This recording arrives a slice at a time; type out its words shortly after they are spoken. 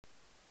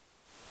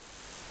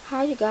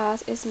Hi you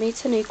guys, it's me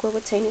Taniqua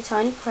with Teeny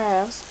Tiny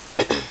Crafts.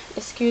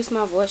 Excuse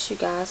my voice you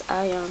guys,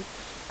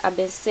 I've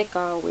been sick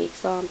all week,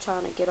 so I'm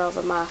trying to get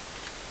over my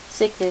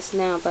sickness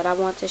now, but I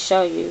want to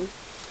show you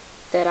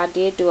that I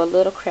did do a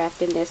little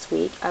crafting this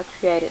week. I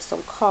created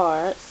some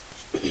cards.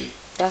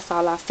 That's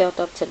all I felt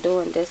up to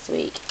doing this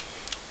week,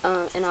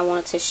 and I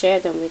wanted to share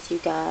them with you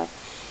guys.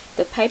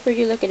 The paper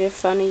you're looking in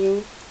front of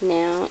you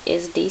now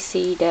is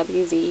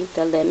DCWV,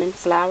 the lemon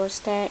flower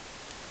stack.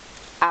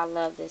 I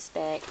love this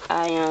stack.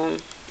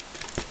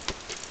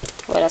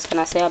 What else can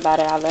I say about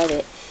it? I love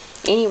it.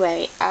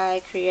 Anyway,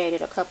 I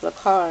created a couple of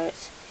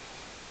cards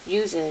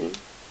using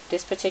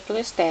this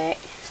particular stack,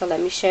 so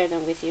let me share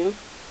them with you.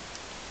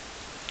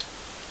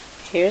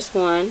 Here's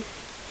one,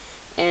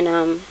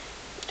 and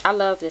I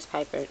love this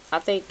paper. I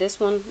think this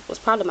one was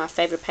probably my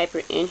favorite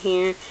paper in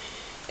here.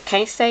 I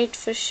can't say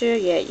for sure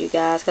yet, you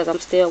guys, because I'm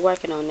still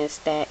working on this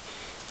stack,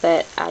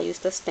 but I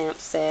used a stamp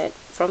set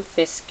from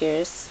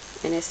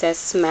Fiskars, and it says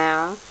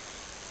smile.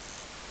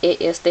 It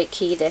is the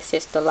key that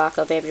fits the lock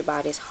of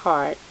everybody's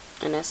heart.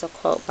 And that's a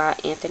quote by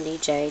Anthony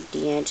J.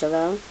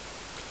 D'Angelo.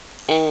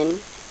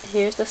 And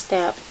here's the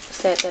stamp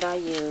set that I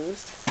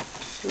used.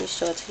 Let me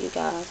show it to you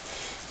guys.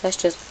 That's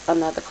just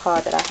another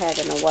card that I had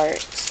in the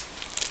works.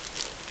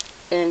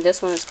 And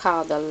this one is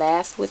called the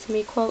Laugh With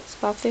Me Quotes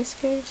by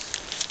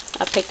Fiskars.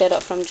 I picked that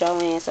up from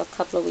Joann's a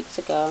couple of weeks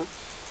ago.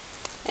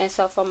 And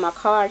so for my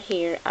card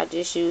here, I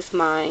just used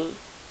my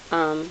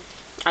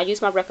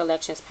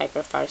recollections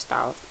paper first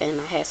off,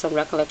 and I had some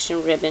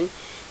recollection ribbon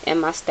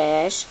in my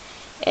stash.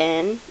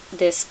 And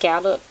this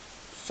scallop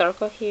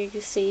circle here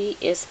you see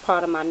is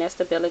part of my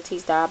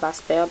Nestabilities die by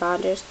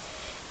Spellbinders,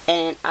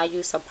 and I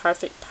used some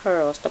perfect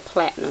pearls, the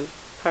platinum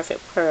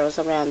perfect pearls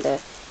around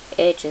the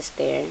edges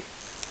there.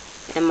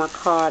 And my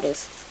card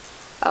is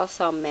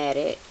also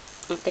matted.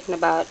 I'm thinking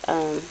about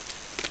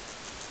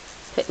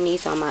putting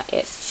these on my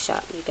Etsy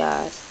shop, you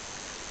guys.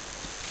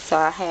 So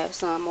I have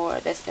some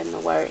more that's in the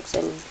works,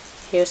 and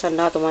here's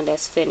another one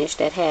that's finished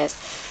that has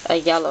a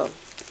yellow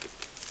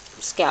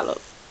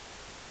scallop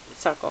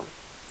circle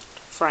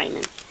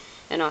framing,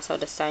 and also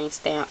the same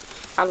stamp.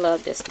 I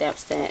love this stamp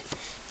set.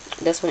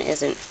 This one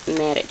isn't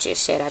matted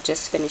just yet. I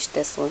just finished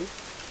this one.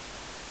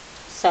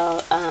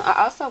 So I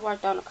also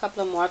worked on a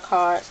couple of more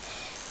cards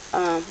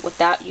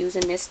without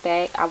using this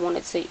stack. I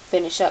wanted to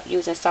finish up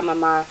using some of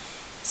my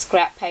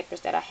scrap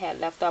papers that I had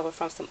left over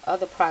from some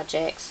other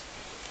projects.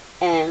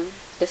 And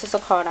this is a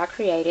card I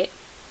created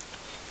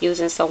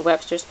using some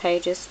Webster's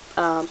Pages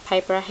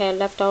paper I had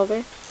left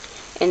over.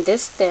 And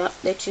this stamp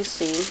that you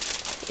see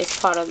is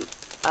part of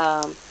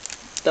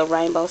the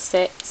Rainbow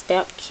Set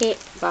stamp kit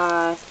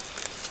by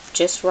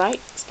Just Right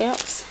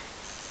Stamps.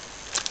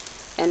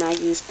 And I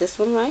used this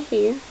one right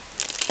here.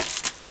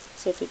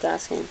 See if you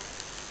guys can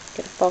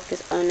get a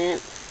focus on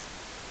it.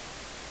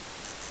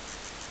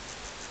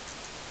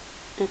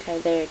 Okay,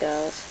 there it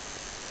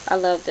goes. I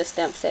love this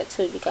stamp set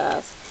too, you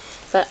guys.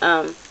 But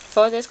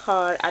for this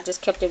card, I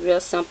just kept it real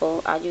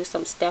simple. I used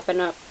some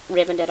Stampin' Up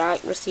ribbon that I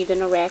received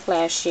in a rack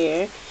last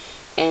year,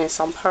 and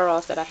some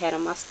pearls that I had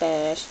in my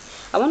stash.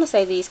 I want to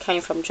say these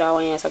came from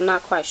Joann's. I'm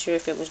not quite sure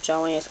if it was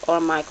Joann's or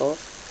Michael's.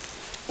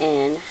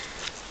 And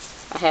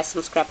I had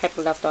some scrap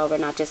paper left over,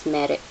 and I just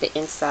matted the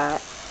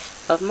inside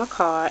of my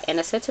card. And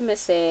the sentiment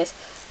says,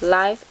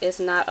 life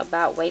is not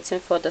about waiting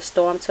for the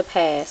storm to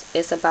pass.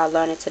 It's about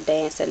learning to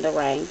dance in the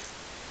rain.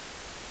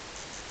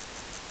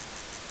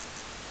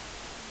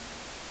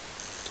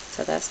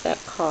 So that's that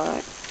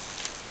card.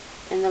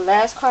 And the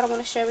last card I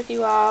want to share with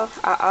you all,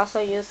 I also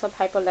used some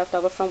paper left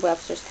over from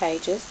Webster's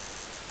Pages.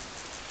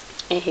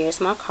 And here's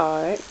my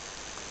card.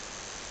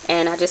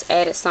 And I just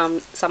added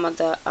some of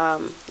the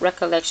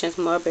Recollections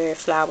Mulberry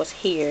flowers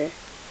here.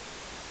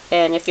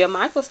 And if your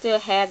Michaels still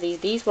have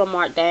these were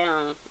marked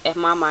down at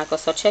my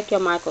Michaels. So check your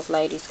Michaels,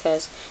 ladies,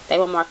 because they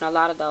were marking a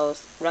lot of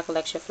those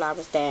Recollection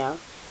flowers down.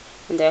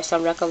 And there's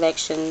some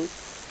Recollection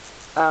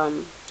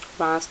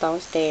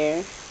rhinestones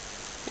there.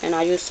 And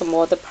I used some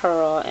more of the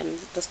pearl and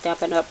the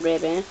Stampin' Up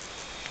ribbon.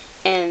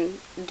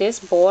 And this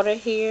border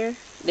here,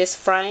 this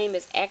frame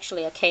is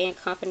actually a K &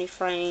 Company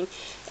frame,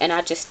 and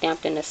I just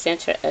stamped in the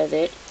center of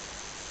it.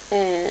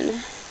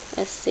 And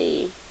let's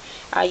see,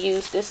 I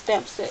used this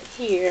stamp set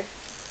here.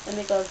 Let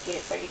me go get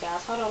it for you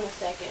guys. Hold on a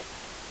second.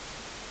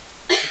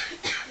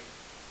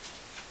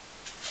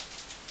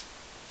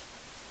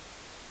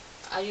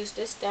 I used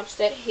this stamp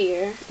set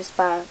here. It's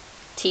by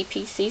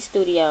TPC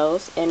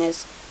Studios, and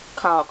it's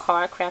called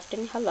Card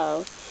Crafting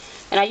Hello.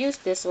 And I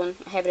used this one.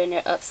 I have it in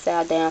there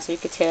upside down so you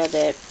can tell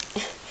that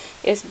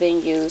it's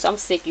been used. I'm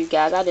sick, you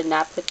guys. I did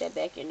not put that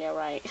back in there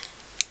right.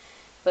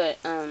 But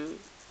I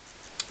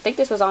think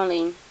this was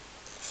only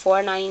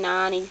 $4.99,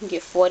 and you can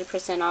get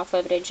 40% off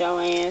of it at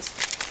Joann's.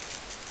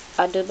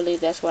 I do believe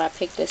that's where I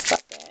picked this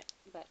up at,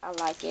 but I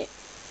like it.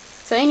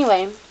 So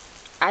anyway,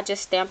 I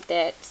just stamped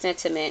that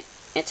sentiment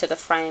into the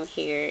frame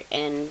here,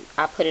 and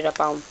I put it up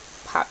on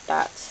pop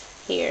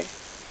dots here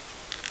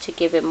to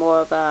give it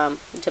more of a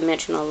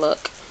dimensional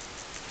look.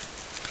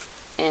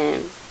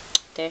 And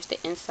there's the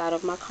inside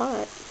of my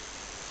card.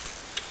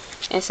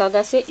 And so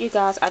that's it, you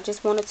guys. I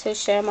just wanted to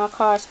share my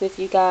cards with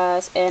you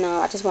guys, and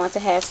I just wanted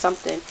to have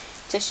something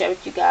to share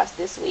with you guys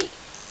this week.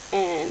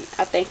 And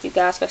I thank you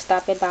guys for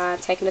stopping by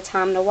and taking the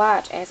time to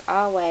watch. As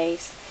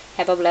always,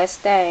 have a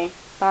blessed day.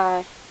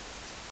 Bye.